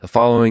The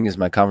following is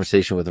my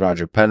conversation with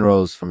Roger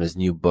Penrose from his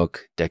new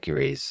book,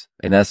 Decuries,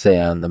 an essay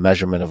on the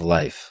measurement of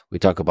life. We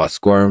talk about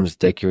squirms,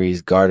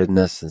 Decuries,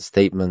 guardedness,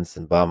 instatements,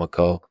 and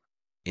Bamako.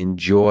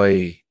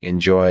 Enjoy.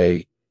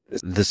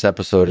 This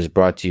episode is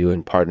brought to you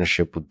in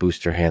partnership with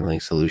Booster Handling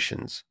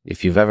Solutions.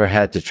 If you've ever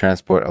had to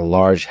transport a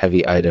large,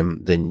 heavy item,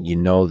 then you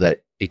know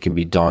that it can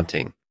be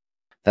daunting.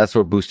 That's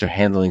where Booster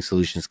Handling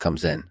Solutions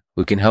comes in.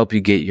 We can help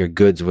you get your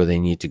goods where they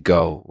need to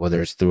go, whether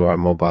it's through our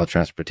mobile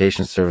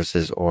transportation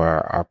services or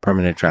our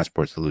permanent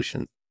transport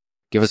solutions.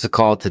 Give us a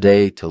call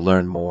today to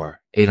learn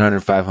more.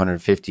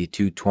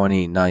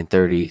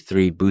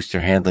 800-550-220-930,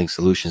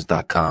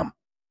 boosterhandlingsolutions.com.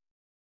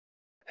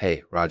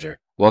 Hey, Roger.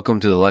 Welcome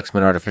to the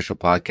Lexman Artificial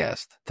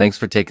Podcast. Thanks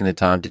for taking the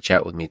time to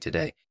chat with me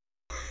today.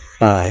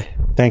 Hi,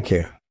 thank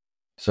you.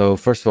 So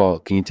first of all,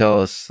 can you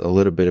tell us a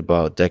little bit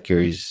about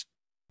Decuries?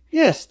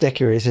 Yes,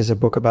 Decuries is a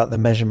book about the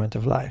measurement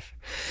of life.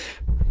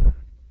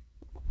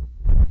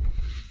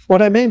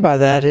 What I mean by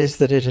that is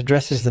that it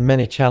addresses the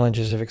many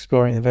challenges of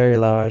exploring the very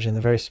large and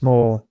the very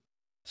small.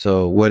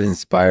 So what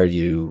inspired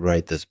you to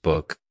write this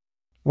book?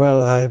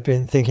 Well, I've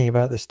been thinking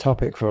about this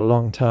topic for a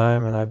long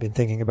time, and I've been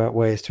thinking about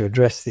ways to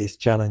address these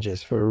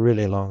challenges for a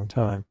really long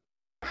time.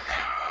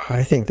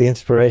 I think the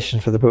inspiration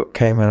for the book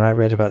came when I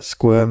read about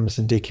squirms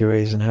and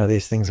decuries and how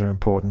these things are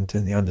important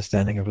in the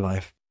understanding of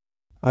life.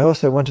 I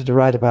also wanted to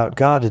write about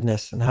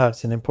guardedness and how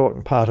it's an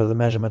important part of the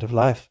measurement of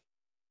life.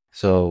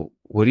 So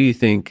what do you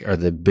think are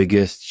the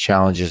biggest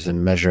challenges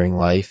in measuring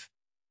life?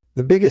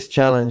 The biggest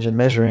challenge in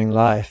measuring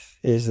life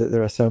is that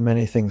there are so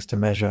many things to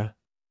measure.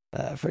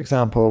 For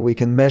example, we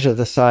can measure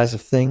the size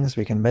of things,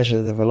 we can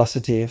measure the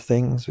velocity of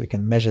things, we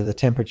can measure the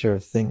temperature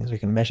of things, we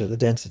can measure the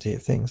density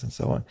of things, and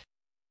so on.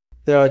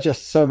 There are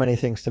just so many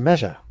things to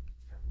measure.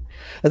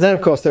 And then,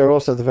 of course, there are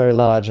also the very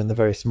large and the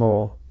very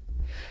small.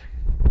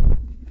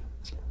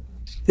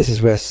 This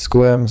is where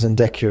squirms and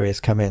decuries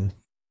come in.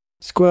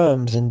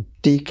 Squirms and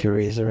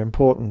decuries are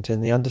important in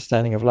the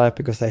understanding of life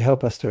because they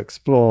help us to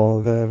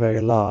explore the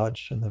very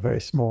large and the very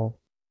small.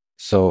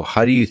 So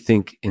how do you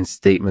think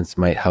instatements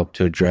might help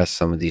to address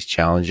some of these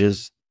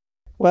challenges?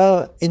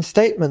 Well,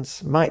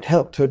 instatements might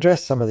help to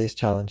address some of these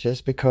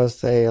challenges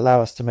because they allow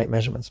us to make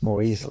measurements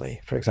more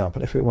easily. For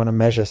example, if we want to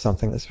measure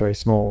something that's very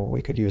small,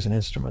 we could use an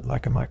instrument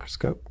like a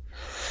microscope.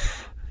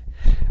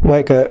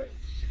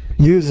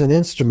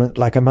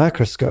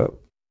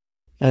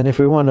 And if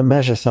we want to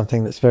measure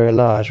something that's very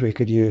large, we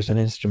could use an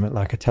instrument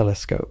like a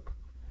telescope.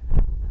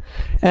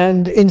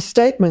 And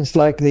instatements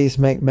like these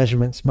make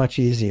measurements much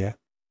easier.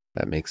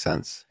 That makes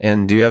sense.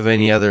 And do you have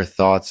any other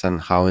thoughts on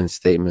how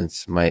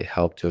instatements might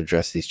help to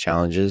address these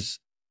challenges?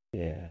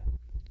 Yeah.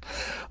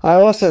 I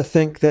also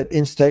think that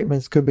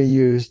instatements could be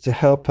used to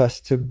help us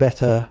to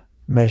better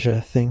measure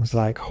things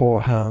like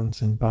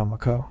horehounds in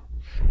Bamako.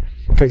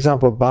 For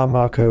example,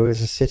 Bamako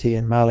is a city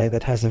in Mali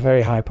that has a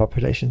very high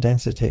population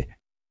density.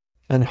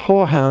 And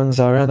horehounds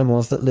are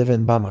animals that live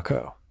in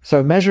Bamako.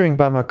 So measuring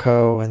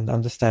Bamako and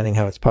understanding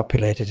how it's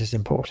populated is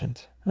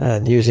important.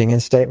 And using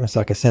instatements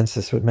like a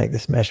census would make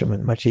this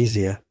measurement much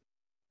easier.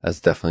 That's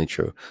definitely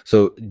true.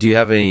 So do you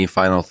have any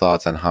final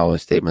thoughts on how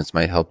instatements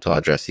might help to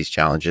address these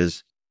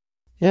challenges?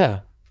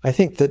 Yeah, I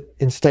think that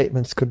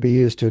instatements could be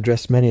used to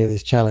address many of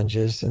these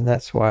challenges, and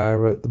that's why I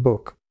wrote the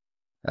book.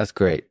 That's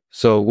great.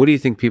 So what do you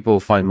think people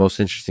find most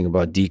interesting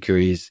about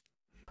Decuries?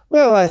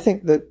 Well, I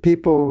think that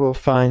people will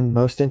find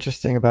most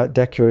interesting about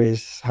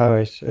Decuries how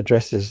it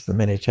addresses the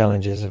many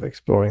challenges of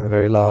exploring the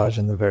very large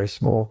and the very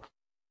small.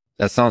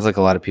 That sounds like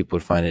a lot of people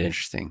would find it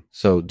interesting.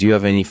 So do you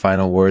have any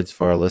final words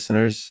for our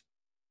listeners?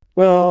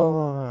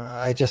 Well,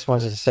 I just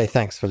wanted to say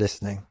thanks for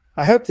listening.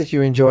 I hope that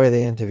you enjoy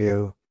the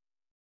interview.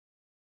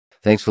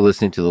 Thanks for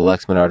listening to the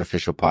Lexman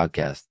Artificial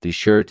Podcast. Be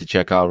sure to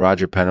check out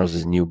Roger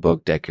Penrose's new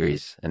book,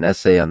 Decuries, an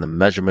essay on the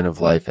measurement of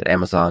life at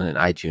Amazon and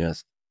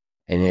iTunes.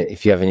 And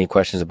if you have any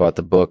questions about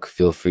the book,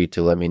 feel free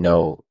to let me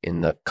know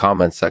in the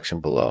comments section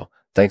below.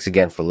 Thanks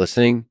again for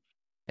listening.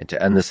 And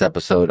to end this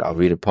episode, I'll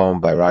read a poem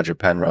by Roger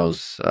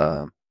Penrose.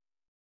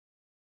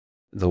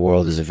 The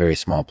world is a very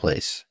small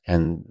place,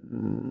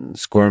 and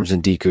squirms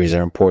and decuries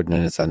are important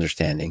in its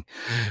understanding.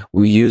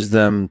 We use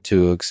them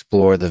to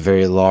explore the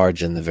very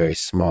large and the very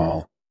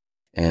small,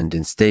 and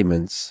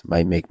instatements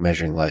might make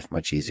measuring life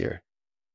much easier.